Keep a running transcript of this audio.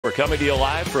We're coming to you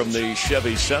live from the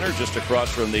Chevy Center, just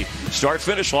across from the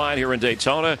start-finish line here in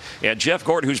Daytona. And Jeff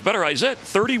Gordon, who's been, is that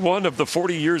 31 of the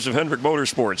 40 years of Hendricks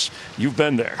Motorsports? You've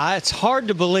been there. It's hard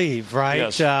to believe,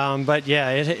 right? Yes. But,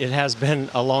 yeah, it has been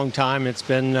a long time. It's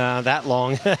been that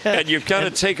long. And you've kind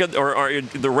of taken, or are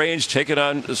the reins taken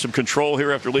on some control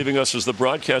here after leaving us as the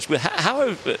broadcast.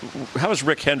 How has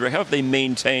Rick Hendrick, how have they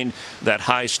maintained that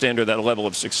high standard, that level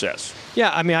of success?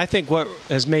 Yeah, I mean, I think what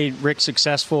has made Rick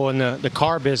successful in the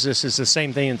car business is the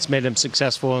same thing that's made him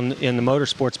successful in the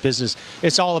motorsports business.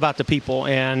 It's all about the people,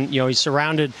 and he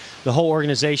surrounded the whole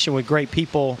organization with great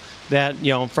people that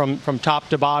from top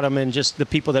to bottom, and just the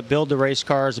people that build the race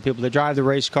cars, the people that drive the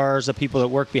race cars, the people that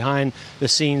work behind the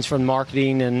scenes from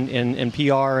marketing and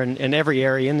PR and every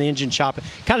area in the engine shop. It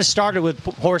kind of started with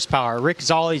horsepower. Rick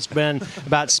has always been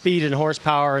about speed and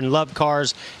horsepower and loved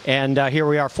cars, and here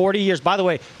we are 40 years. By the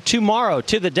way, tomorrow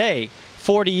to the day,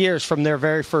 40 years from their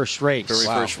very first race.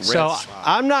 First race. So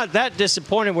I'm not that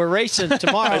disappointed. We're racing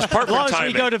tomorrow as long as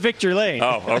we go to victory lane.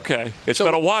 Oh, okay. It's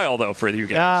been a while, though, for you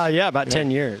guys. Yeah, about 10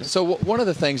 years. So one of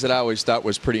the things that I always thought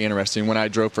was pretty interesting when I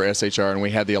drove for SHR and we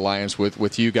had the alliance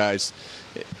with you guys,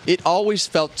 it always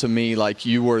felt to me like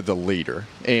you were the leader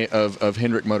of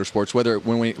Hendricks Motorsports. Whether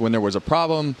when there was a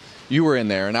problem, you were in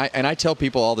there. And I tell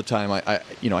people all the time,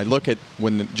 I look at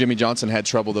when Jimmy Johnson had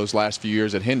trouble those last few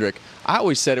years at Hendrick, I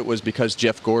always said it was because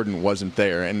Jeff Gordon wasn't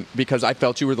there, and because I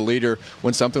felt you were the leader.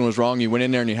 When something was wrong, you went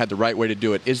in there and you had the right way to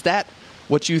do it. Is that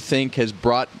what you think has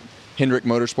brought Hendricks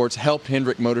Motorsports, helped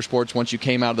Hendricks Motorsports once you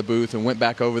came out of the booth and went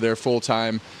back over there full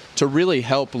time to really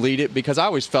help lead it? Because I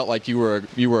always felt like you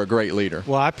were a great leader.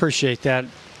 Well, I appreciate that.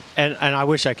 And I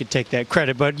wish I could take that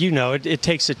credit, but it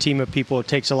takes a team of people. It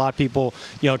takes a lot of people,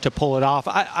 to pull it off.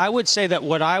 I would say that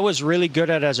what I was really good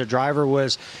at as a driver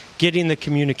was getting the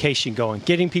communication going,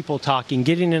 getting people talking,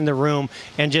 getting in the room,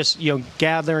 and just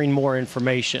gathering more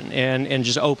information and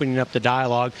just opening up the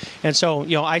dialogue. And so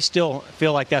I still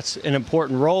feel like that's an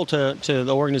important role to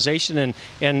the organization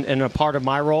and a part of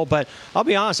my role. But I'll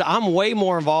be honest, I'm way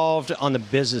more involved on the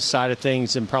business side of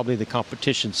things than probably the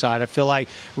competition side. I feel like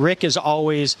Rick has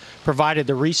always provided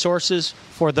the resources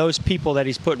for those people that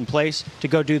he's put in place to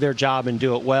go do their job and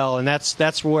do it well, and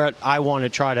that's where I want to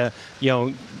try to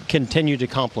continue to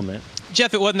complement.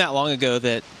 Jeff, it wasn't that long ago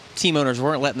that team owners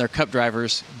weren't letting their Cup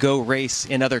drivers go race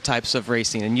in other types of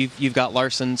racing, and you've got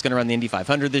Larson's going to run the Indy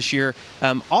 500 this year.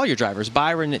 All your drivers,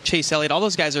 Byron, Chase Elliott, all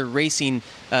those guys are racing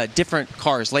different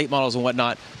cars, late models and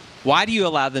whatnot. Why do you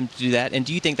allow them to do that, and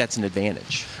do you think that's an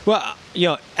advantage? Well,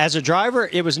 as a driver,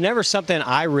 it was never something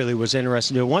I really was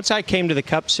interested in. Once I came to the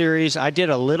Cup Series, I did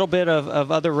a little bit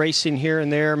of other racing here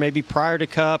and there, maybe prior to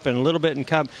Cup and a little bit in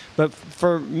Cup. But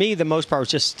for me, the most part was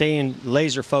just staying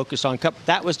laser focused on Cup.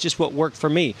 That was just what worked for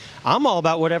me. I'm all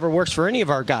about whatever works for any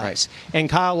of our guys. Right. And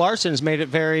Kyle Larson's made it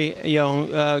very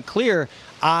clear.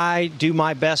 I do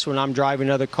my best when I'm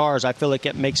driving other cars. I feel like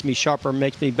it makes me sharper,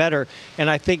 makes me better. And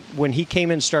I think when he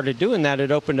came in and started doing that, it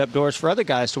opened up doors for other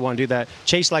guys to want to do that.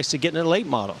 Chase likes to get in a late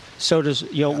model. So does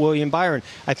William Byron.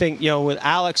 I think with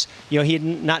Alex, he had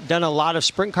not done a lot of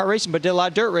sprint car racing, but did a lot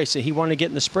of dirt racing. He wanted to get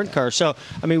in the sprint car. So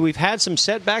I mean, we've had some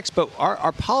setbacks, but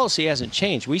our policy hasn't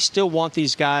changed. We still want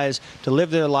these guys to live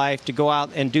their life, to go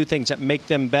out and do things that make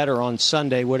them better on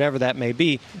Sunday, whatever that may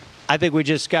be. I think we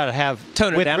just got to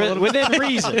tone it down a little within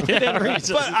reason. Within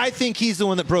reason. But I think he's the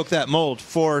one that broke that mold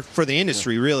for the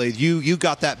industry, really. You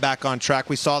got that back on track.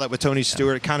 We saw that with Tony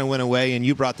Stewart. It kind of went away, and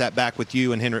you brought that back with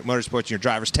you and Hendricks Motorsports and your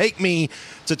drivers. Take me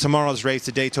to tomorrow's race,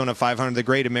 the Daytona 500, the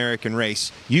Great American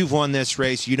Race. You've won this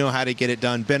race. You know how to get it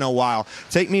done. Been a while.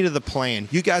 Take me to the plan.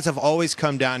 You guys have always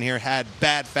come down here, had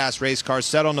bad, fast race cars,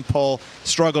 set on the pole,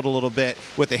 struggled a little bit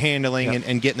with the handling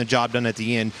and getting the job done at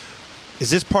the end. Is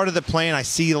this part of the plan? I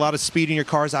see a lot of speed in your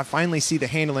cars. I finally see the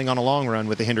handling on a long run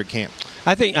with the Hendrick camp.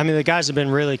 I mean, the guys have been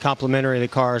really complimentary of the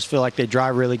cars. Feel like they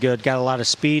drive really good, got a lot of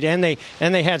speed, and they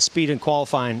had speed in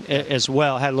qualifying as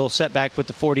well. Had a little setback with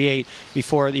the 48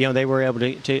 before they were able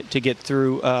to get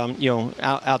through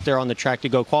out there on the track to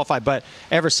go qualify. But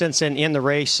ever since then, in the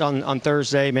race on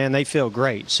Thursday, man, they feel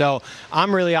great. So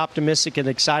I'm really optimistic and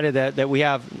excited that we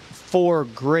have 4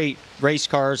 great race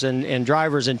cars and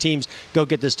drivers and teams go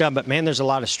get this done. But man, there's a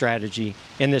lot of strategy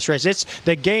in this race.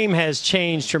 The game has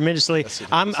changed tremendously.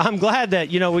 I'm glad that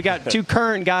we got 2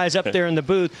 current guys up there in the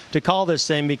booth to call this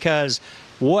thing, because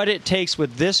what it takes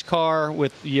with this car,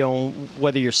 with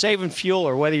whether you're saving fuel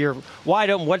or whether you're wide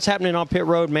open, what's happening on pit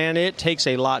road, man, it takes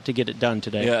a lot to get it done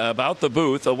today. Yeah, about the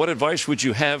booth, what advice would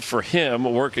you have for him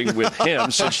working with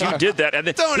him since you did that?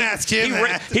 And Don't ask him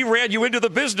that. He ran you into the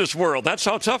business world. That's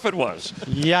how tough it was.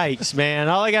 Yikes, man.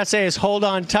 All I got to say is hold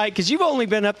on tight, because you've only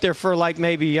been up there for like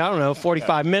maybe,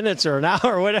 45 minutes or an hour,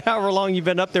 or whatever long you've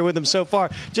been up there with him so far.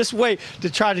 Just wait to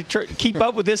try to keep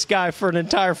up with this guy for an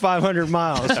entire 500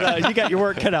 miles. You got your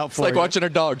work cut out for you. It's like watching a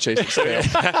dog chase its tail.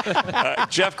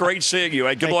 Jeff, great seeing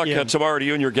you. Good luck tomorrow to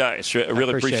you and your guys.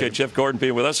 Really appreciate Jeff Gordon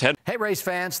being with us. Hey, race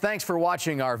fans, thanks for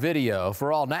watching our video.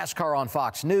 For all NASCAR on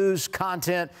Fox News,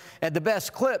 content, and the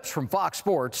best clips from Fox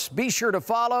Sports, be sure to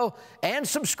follow and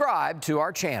subscribe to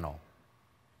our channel.